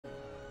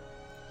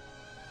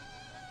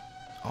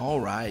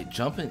Alright,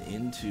 jumping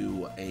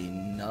into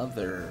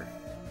another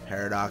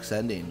paradox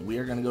ending. We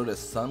are going to go to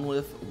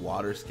Sunleth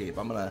Waterscape.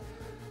 I'm going to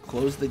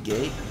close the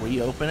gate,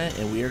 reopen it,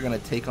 and we are going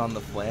to take on the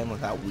Flan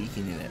without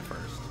weakening it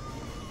first.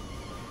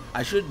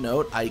 I should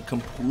note, I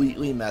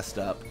completely messed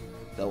up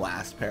the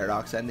last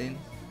paradox ending.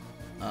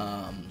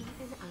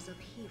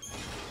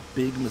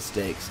 Big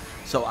mistakes.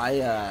 So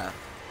I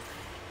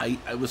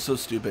was so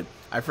stupid.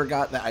 I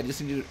forgot that I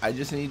just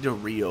need to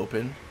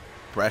reopen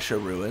Brescia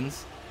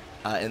Ruins.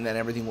 And then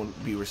everything will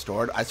be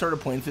restored. I started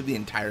playing through the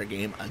entire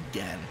game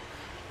again.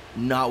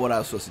 Not what I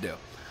was supposed to do.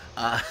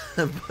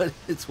 But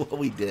it's what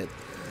we did.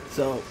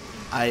 So,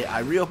 I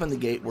reopened the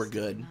gate. We're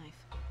good.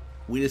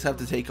 We just have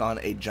to take on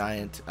a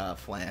giant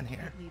Flan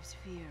here. It leaves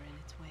fear in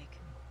its wake.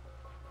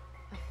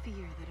 A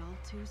fear that all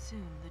too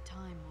soon the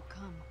time will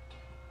come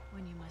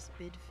when you must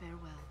bid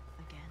farewell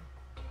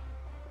again.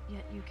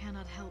 Yet you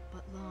cannot help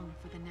but long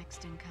for the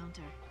next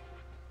encounter.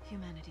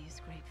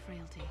 Humanity's great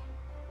frailty.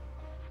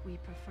 We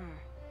prefer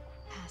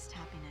past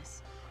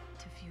happiness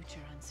to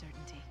future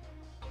uncertainty.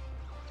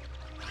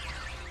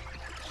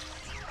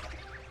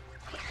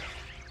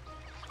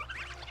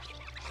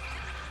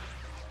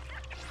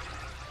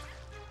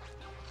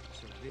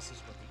 So this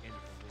is what the end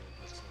of the world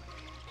looks like.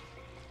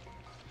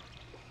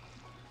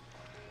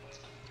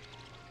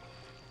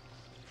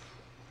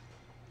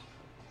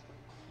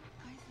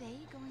 Are they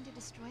going to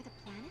destroy the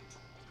planet?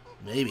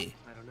 Maybe.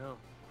 I don't know.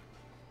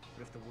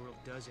 But if the world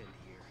does end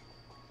here,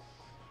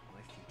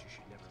 my future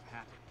should never have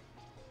happened.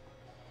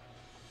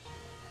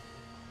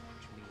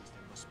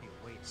 There must be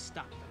a way to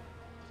stop them.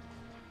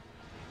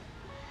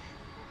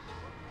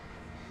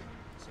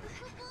 So,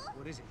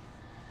 what is it?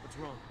 What's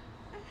wrong?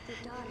 The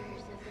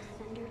daughters of the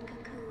sundered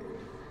cocoon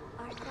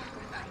are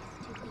sacrificed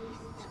to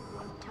beasts that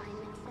warp time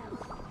itself.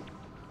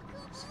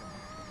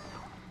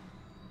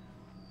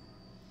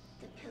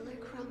 The pillar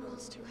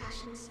crumbles to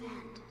ash and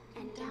sand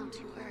and down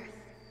to earth.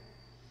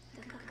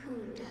 The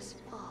cocoon does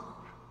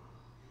fall.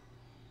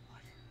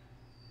 What?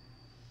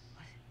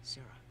 What?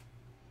 Sarah?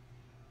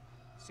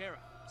 Sarah!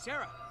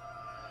 Sarah!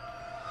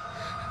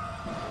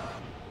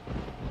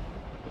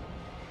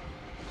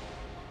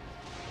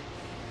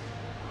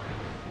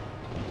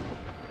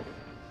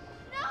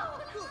 No!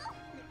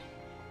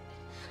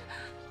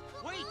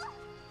 Wait!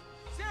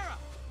 Sarah!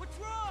 What's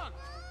wrong?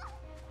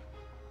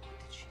 What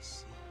did she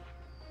see?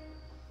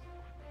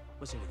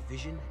 Was it a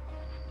vision?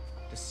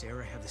 Does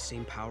Sarah have the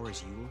same power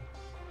as Yule?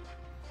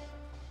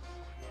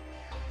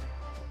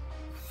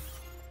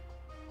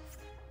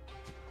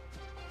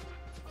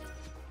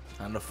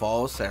 Time to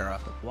follow Sarah.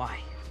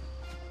 Why?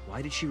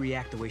 Why did she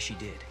react the way she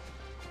did?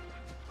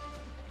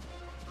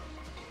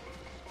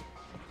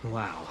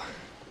 Wow.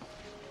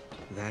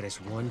 That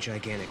is one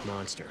gigantic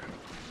monster.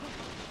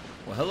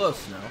 Well, hello,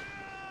 Snow.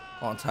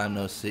 Long time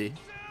no see.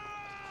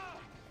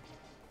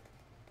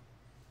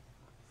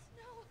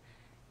 Snow,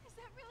 is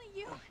that really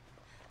you?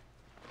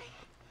 I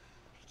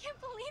can't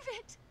believe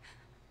it.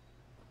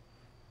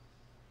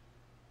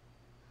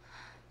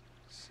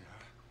 Sarah?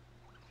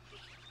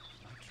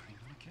 Am I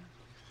dreaming again?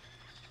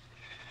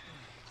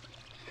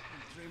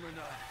 Dream or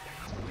not?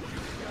 We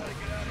gotta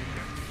get out of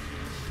here.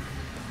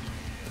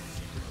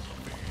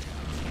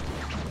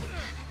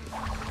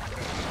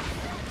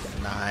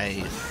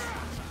 Nice.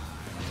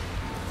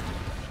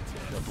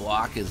 The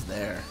block is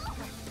there.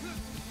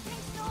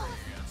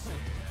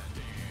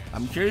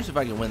 I'm curious if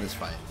I can win this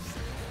fight.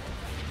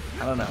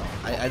 I don't know.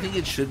 I think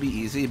it should be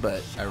easy,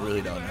 but I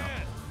really don't know.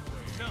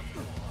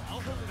 I'll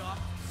hold it off.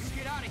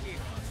 You get out of here.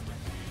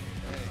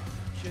 Hey,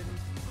 kidding?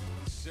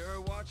 Is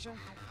Sarah watching?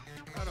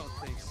 I don't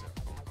think so.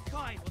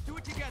 Fine, we'll do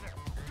it together.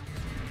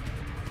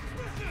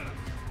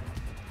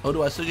 Oh,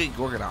 do I still get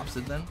Gorgon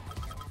Opposite then?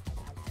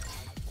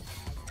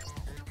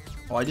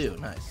 Oh, I do.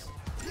 Nice.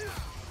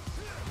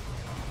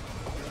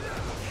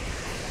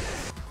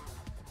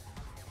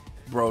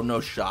 Bro, no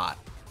shot.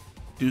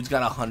 Dude's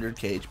got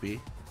 100k HP.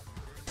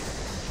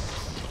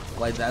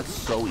 Like, that's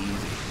so easy.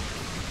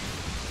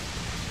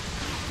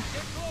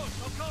 Get close,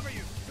 I'll cover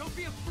you. Don't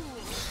be a fool.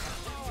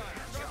 All right,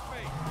 trust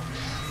me.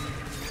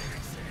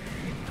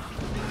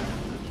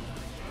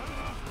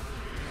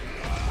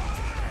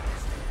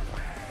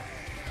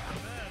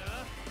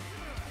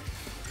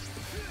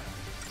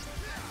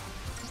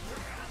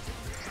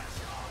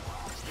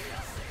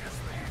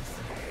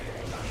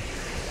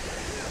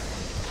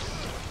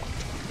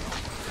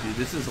 Dude,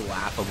 this is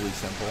laughably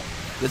simple.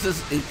 This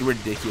is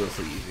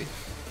ridiculously easy.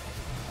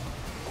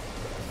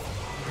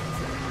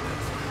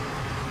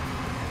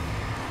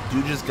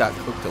 Dude just got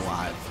cooked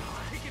alive.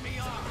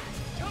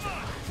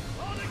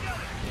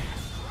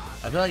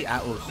 I feel like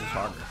Atlas is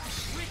harder.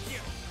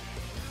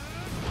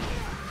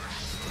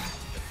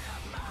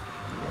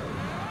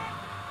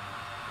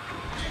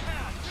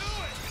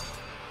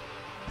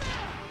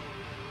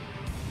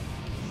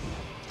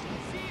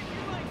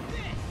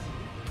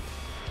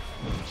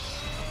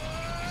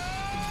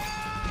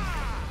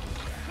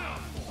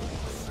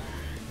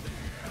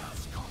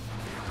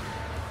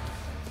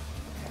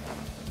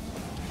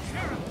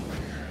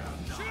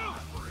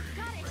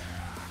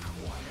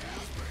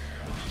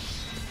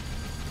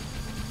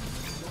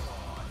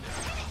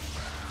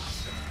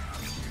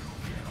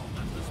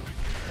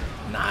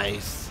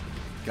 Nice.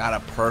 Got a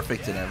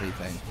perfect and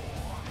everything.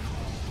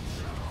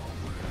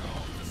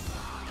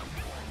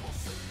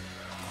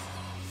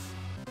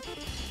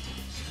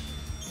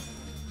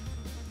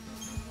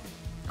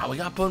 Oh, we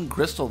got Bone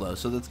Crystal though,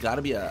 so that's got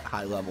to be a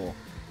high level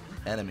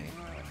enemy.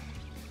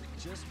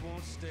 Just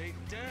won't stay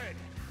dead.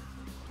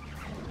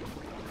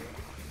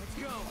 Let's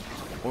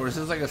go. Or is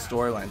this like a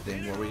storyline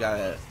thing where we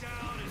gotta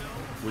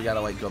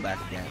like go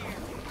back again?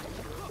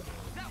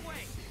 That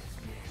way.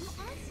 Come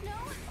on, Snow.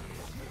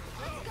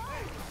 Let's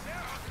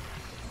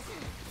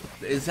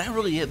go. Is that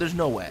really it? There's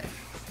no way.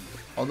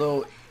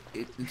 Although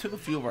it took a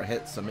few of our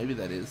hits, so maybe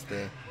that is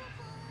the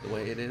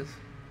way it is.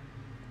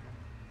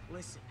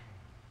 Listen,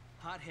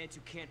 hotheads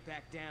who can't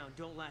back down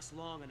don't last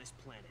long on this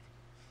planet.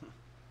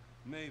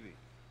 Maybe.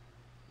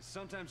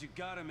 Sometimes you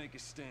gotta make a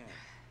stand.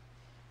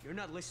 You're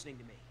not listening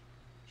to me.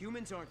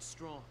 Humans aren't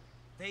strong.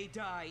 They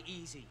die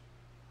easy.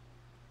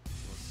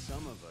 Well,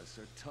 some of us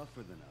are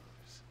tougher than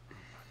others.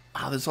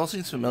 Ah, this all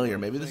seems familiar.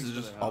 Maybe this is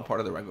just all part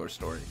of the regular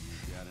story.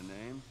 Got a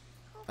name?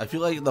 I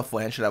feel like the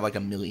Flan should have like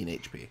 1,000,000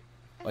 HP.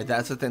 Like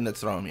that's the thing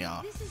that's throwing me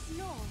off. This is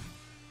Snow.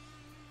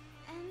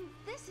 And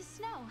this is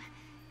Snow.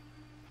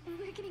 And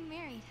we're getting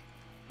married.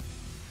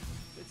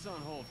 It's on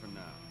hold for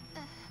now.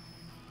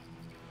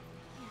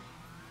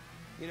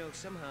 You know,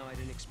 somehow I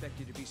didn't expect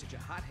you to be such a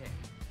hothead.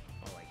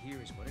 All I hear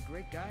is what a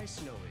great guy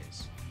Snow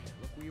is. And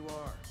look where you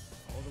are,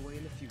 all the way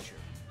in the future.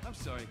 I'm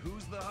sorry,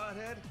 who's the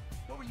hothead?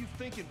 What were you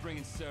thinking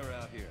bringing Sarah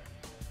out here?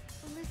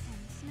 Listen,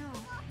 Snow.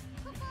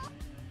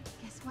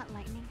 Guess what,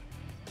 Lightning?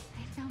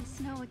 I found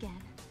Snow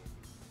again.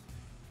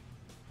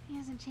 He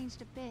hasn't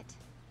changed a bit.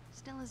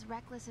 Still as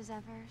reckless as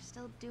ever,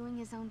 still doing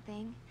his own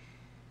thing.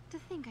 To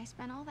think I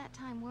spent all that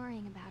time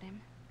worrying about him.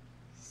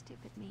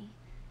 Stupid me.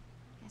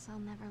 Guess I'll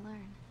never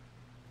learn.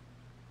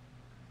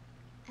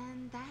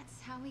 And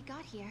that's how we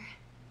got here.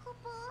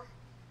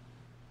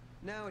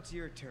 Now it's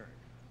your turn.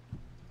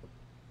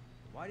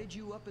 Why did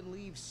you up and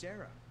leave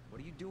Sarah? What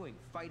are you doing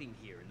fighting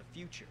here in the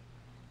future?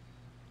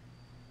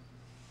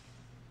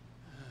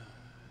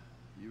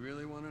 You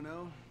really want to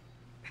know?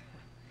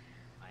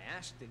 I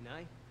asked, didn't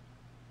I?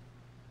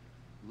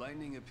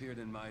 Lightning appeared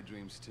in my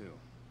dreams too.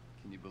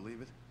 Can you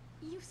believe it?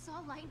 You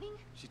saw Lightning?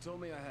 She told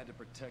me I had to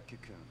protect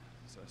Cocoon,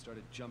 so I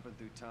started jumping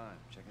through time,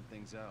 checking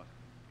things out.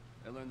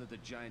 I learned that the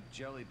giant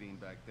jelly bean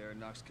back there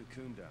knocks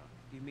Cocoon down.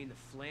 You mean the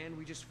Flan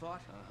we just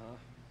fought? Uh-huh.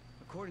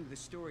 According to the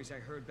stories I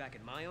heard back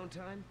in my own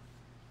time,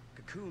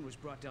 Cocoon was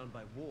brought down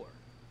by war.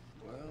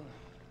 Well,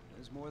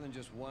 there's more than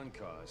just one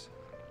cause.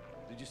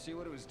 Did you see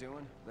what it was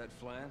doing, that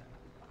Flan?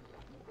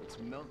 It's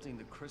melting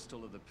the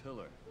crystal of the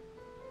pillar,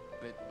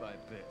 bit by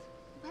bit.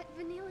 But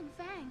Vanille and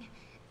Fang,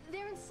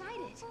 they're inside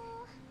it.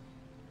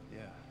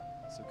 Yeah,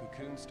 so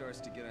Cocoon starts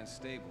to get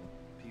unstable.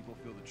 People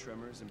feel the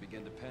tremors and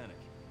begin to panic.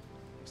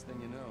 Next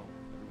thing you know,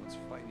 everyone's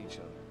fighting each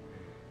other.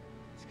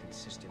 It's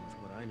consistent with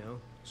what I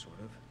know, sort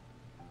of.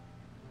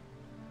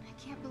 I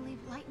can't believe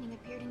Lightning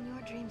appeared in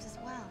your dreams as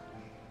well.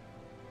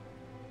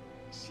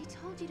 She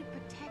told you to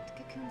protect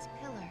Cocoon's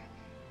pillar.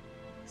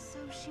 So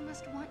she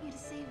must want you to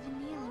save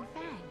Vanille and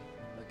Fang.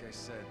 Like I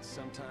said,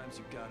 sometimes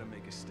you gotta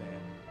make a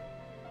stand.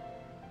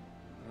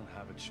 I don't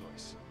have a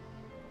choice.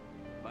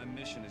 My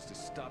mission is to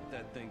stop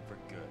that thing for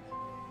good.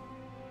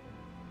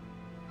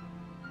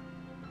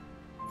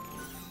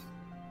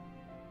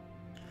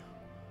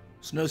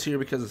 Snow's here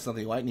because of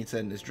something Lightning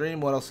said in his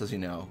dream. What else does he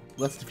know?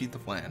 Let's defeat the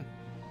Flan.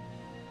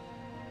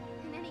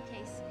 In any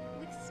case,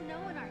 with Snow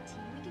on our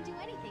team, we can do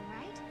anything,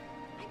 right?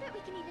 I bet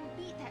we can even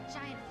beat that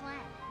giant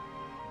Flan.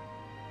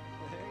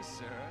 Hey,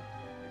 Sarah.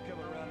 You're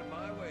coming around to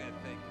my way of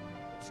thinking.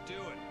 Let's do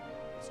it.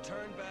 Let's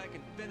turn back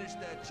and finish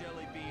that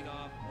jelly bean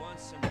off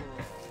once and for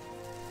all.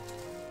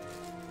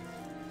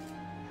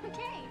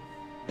 Okay.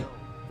 No,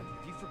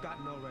 have you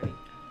forgotten already?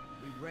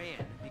 We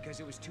ran because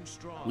it was too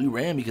strong. We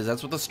ran because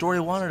that's what the story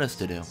wanted us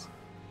to do.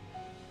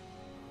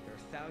 There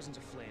are thousands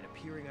of Flan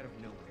appearing out of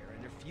nowhere,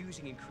 and they're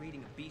fusing and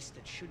creating a beast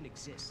that shouldn't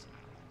exist.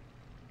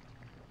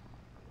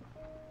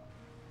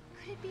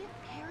 Could it be a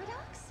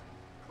paradox?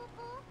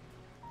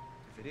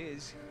 If it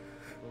is,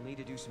 we'll need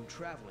to do some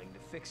traveling to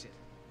fix it.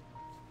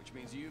 Which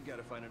means you've got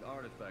to find an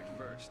artifact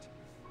first.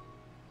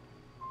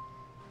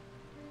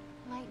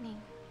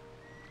 Lightning,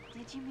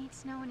 did you meet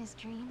Snow in his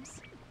dreams?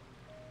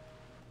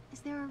 Is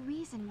there a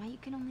reason why you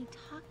can only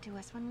talk to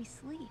us when we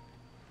sleep?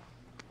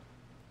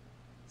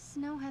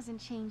 Snow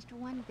hasn't changed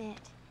one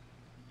bit,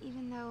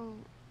 even though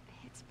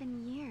it's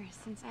been years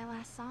since I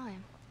last saw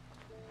him.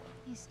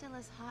 He's still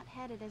as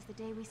hot-headed as the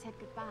day we said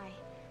goodbye.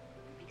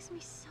 It makes me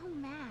so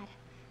mad.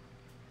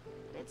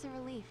 But it's a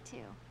relief, too.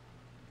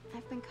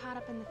 I've been caught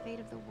up in the fate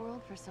of the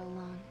world for so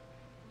long.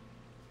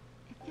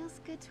 It feels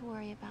good to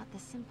worry about the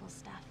simple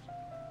stuff.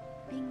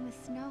 Being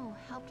with Snow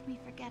helped me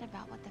forget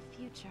about what the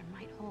future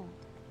might hold.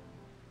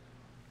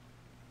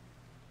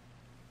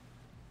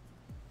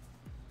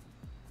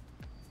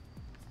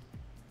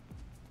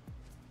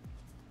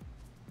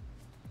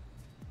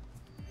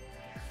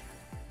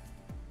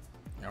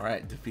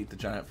 Alright, defeat the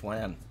giant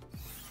Flan.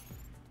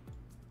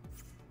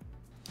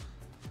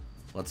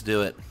 Let's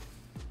do it.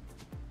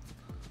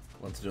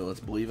 Let's do it. Let's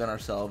believe in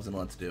ourselves and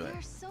let's do it. There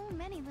are so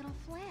many little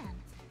Flan.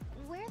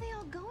 Where are they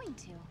all going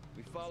to?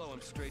 We follow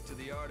him straight to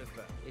the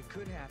artifact. It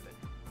could happen.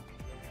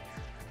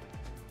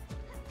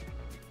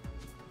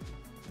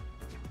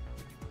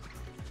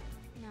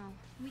 No,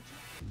 we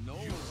can't. No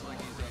looks like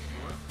he's up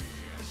for it.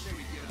 I say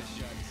we give it a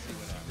shot and see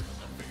what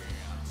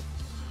happens.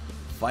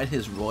 Fight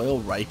his royal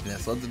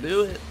rightness. Let's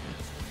do it.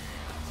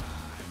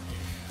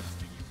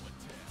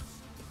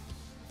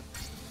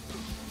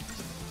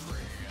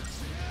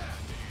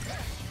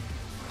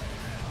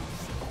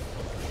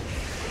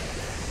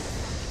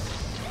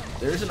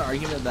 There's an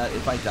argument that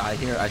if I die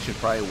here, I should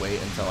probably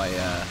wait until I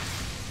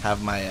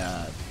have my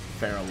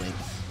Pharaoh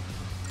links.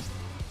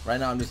 Right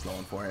now, I'm just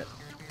going for it.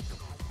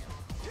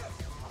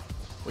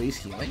 Wait, he's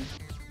healing?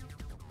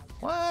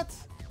 What?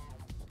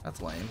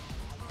 That's lame.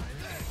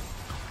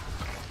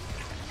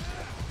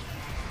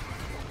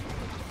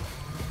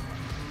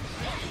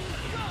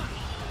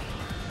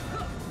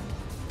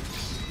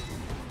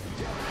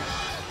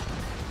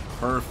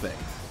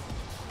 Perfect.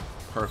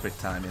 Perfect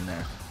time in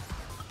there.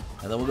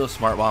 And then we'll go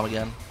Smart Bomb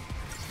again.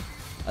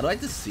 I'd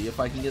like to see if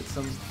I can get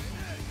some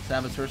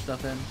Saboteur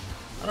stuff in.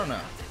 I don't know.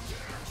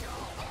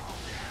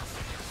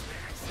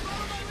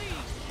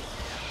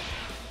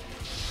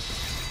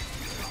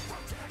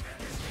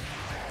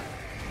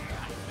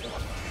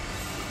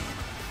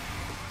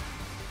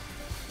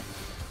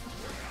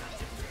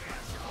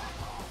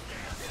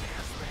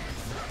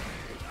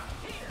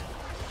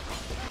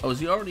 Oh, is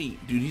he already?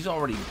 Dude, he's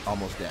already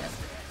almost dead.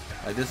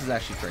 Like, this is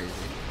actually crazy.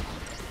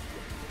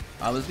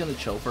 I was gonna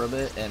chill for a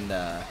bit and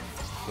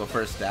go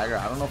for a stagger.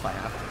 I don't know if I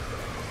have to.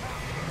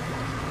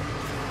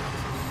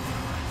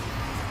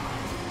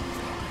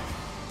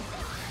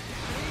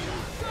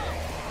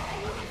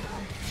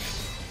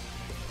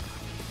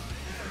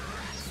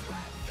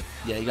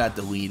 Yeah, he got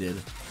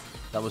deleted.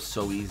 That was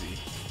so easy.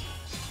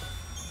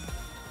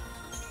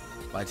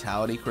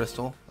 Vitality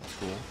Crystal. That's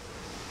cool.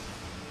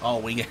 Oh,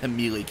 we get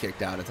immediately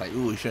kicked out. It's like,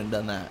 ooh, we shouldn't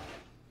have done that.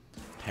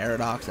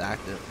 Paradox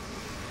active.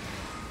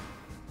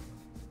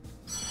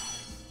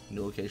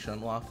 New location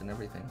unlocked and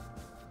everything.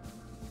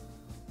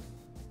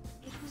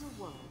 It was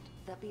a world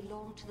that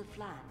belonged to the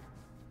Flan.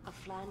 A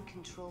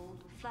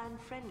Flan-controlled,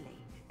 Flan-friendly,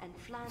 and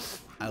Flan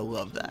approved. I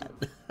love that.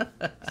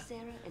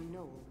 Sarah and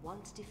Noel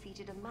once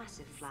defeated a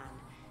massive Flan,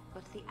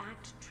 but the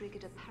act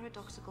triggered a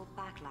paradoxical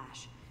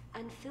backlash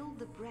and filled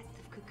the breadth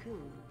of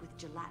Cocoon with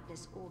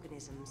gelatinous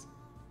organisms.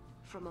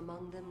 From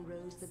among them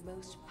rose the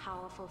most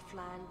powerful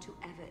Flan to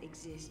ever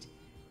exist.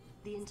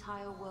 The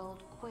entire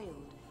world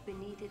quailed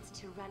beneath its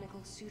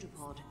tyrannical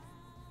pseudopod.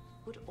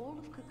 Would all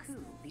of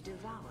Cocoon be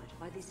devoured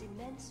by this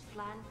immense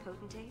Flan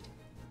potentate?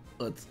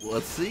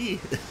 Let's see.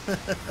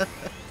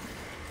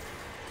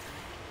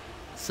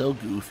 So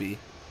goofy.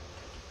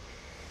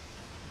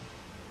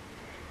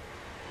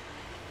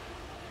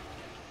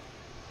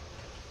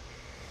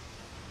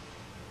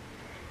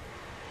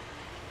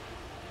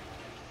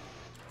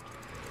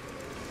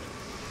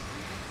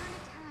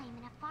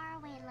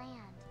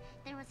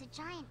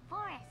 Giant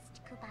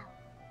forest, Kupo.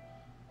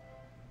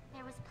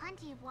 There was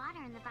plenty of water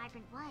in the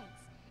vibrant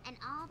woods, and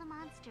all the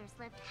monsters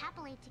lived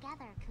happily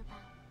together, Kupo.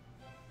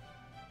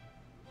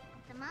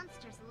 The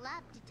monsters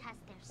loved to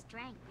test their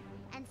strength,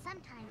 and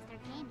sometimes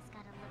their games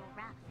got a little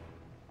rough.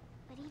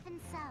 But even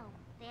so,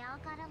 they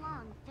all got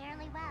along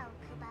fairly well,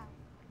 Kupo.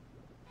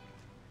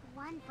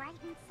 One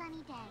bright and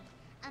sunny day,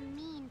 a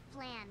mean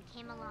Flan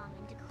came along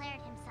and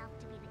declared himself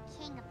to be the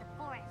king of the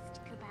forest,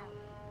 Kupo.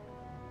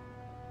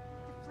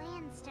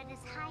 Flan stood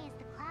as high as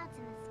the clouds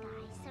in the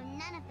sky, so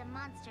none of the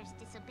monsters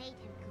disobeyed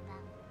him, Kupo.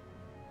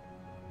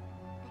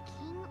 The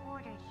king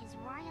ordered his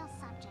royal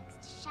subjects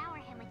to shower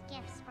him with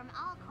gifts from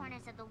all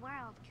corners of the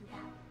world, Kupo.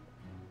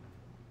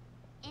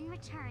 In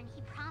return,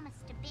 he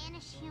promised to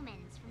banish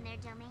humans from their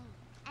domain,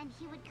 and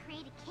he would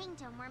create a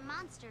kingdom where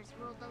monsters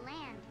ruled the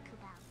land,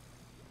 Kupo.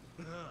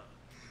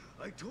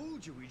 I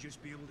told you we'd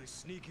just be able to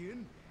sneak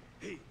in.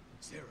 Hey,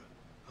 Sarah,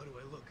 how do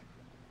I look?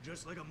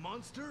 Just like a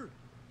monster?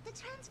 The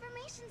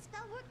transformation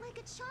spell worked like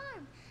a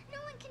charm.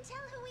 No one can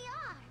tell who we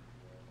are.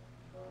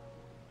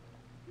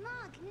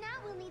 Mog,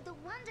 now we'll need the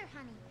Wonder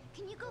Honey.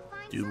 Can you go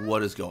find Dude, some?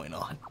 what is going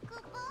on?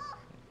 Kupo,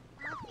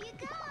 off you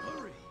go.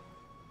 Hurry!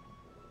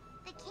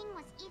 The king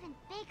was even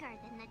bigger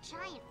than the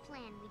giant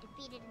Flan we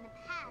defeated in the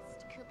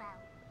past, Kupo.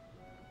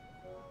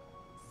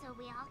 So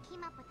we all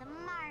came up with a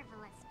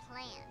marvelous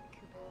plan,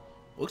 Kupo.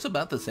 Looks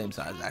about the same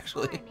size,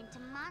 actually. Transform into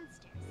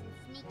monsters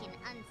and sneak in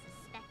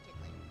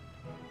unsuspectedly.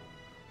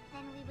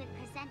 Then we would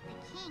present the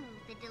king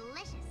with a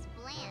delicious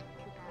Flan,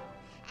 Kupo,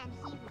 and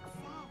he would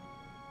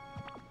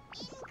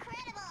say,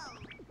 "Incredible!"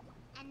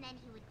 And then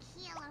he would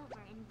keel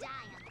over and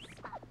die on the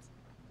spot.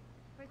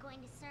 We're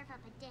going to serve up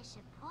a dish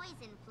of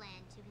poison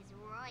Flan to his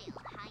royal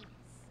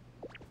highness.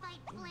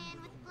 Fight Flan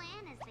with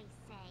Flan, as they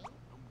say.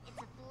 It's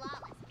a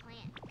flawless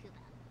plan,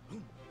 Kupo.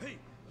 Hey,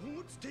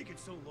 what's taking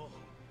so long?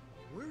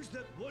 Where's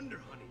that Wonder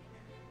Honey?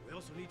 We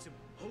also need some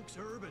hoax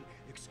herb and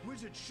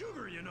exquisite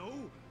sugar, you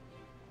know.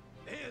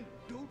 And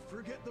don't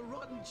forget the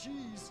rotten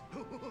cheese.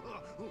 Why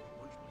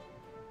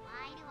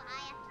do I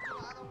have to do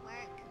all the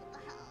work,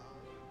 Kupo?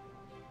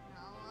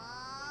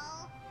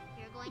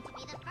 going to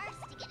be the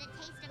first to get a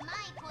taste of my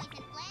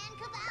poison Flan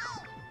Cabal.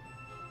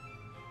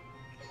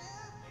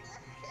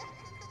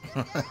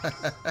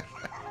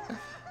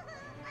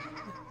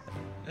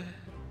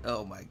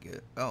 Oh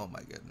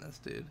my goodness,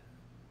 dude.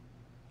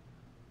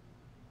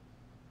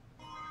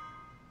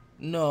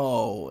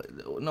 No,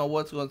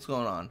 what's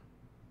going on?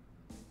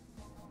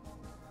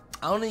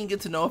 I don't even get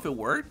to know if it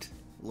worked.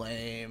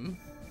 Lame.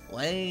 All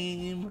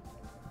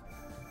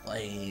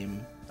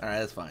right,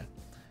 that's fine.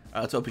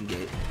 Let's open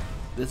gate.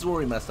 This is where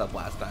we messed up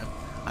last time.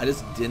 I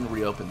just didn't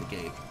reopen the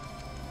gate.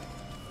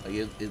 Like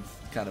it's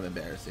kind of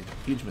embarrassing.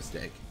 Huge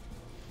mistake.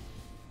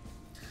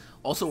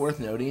 Also worth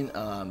noting,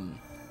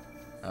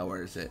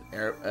 where is it?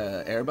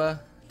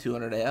 Erba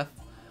 200 AF.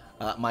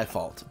 My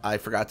fault. I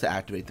forgot to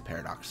activate the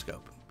paradox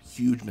scope.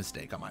 Huge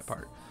mistake on my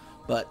part.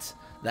 But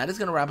that is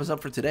going to wrap us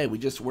up for today.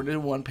 We're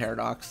doing one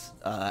paradox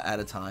at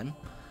a time.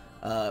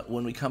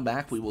 When we come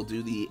back, we will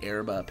do the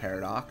Erba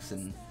paradox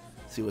and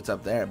see what's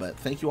up there. But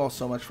thank you all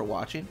so much for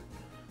watching.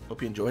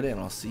 Hope you enjoyed it, and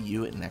I'll see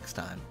you next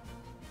time.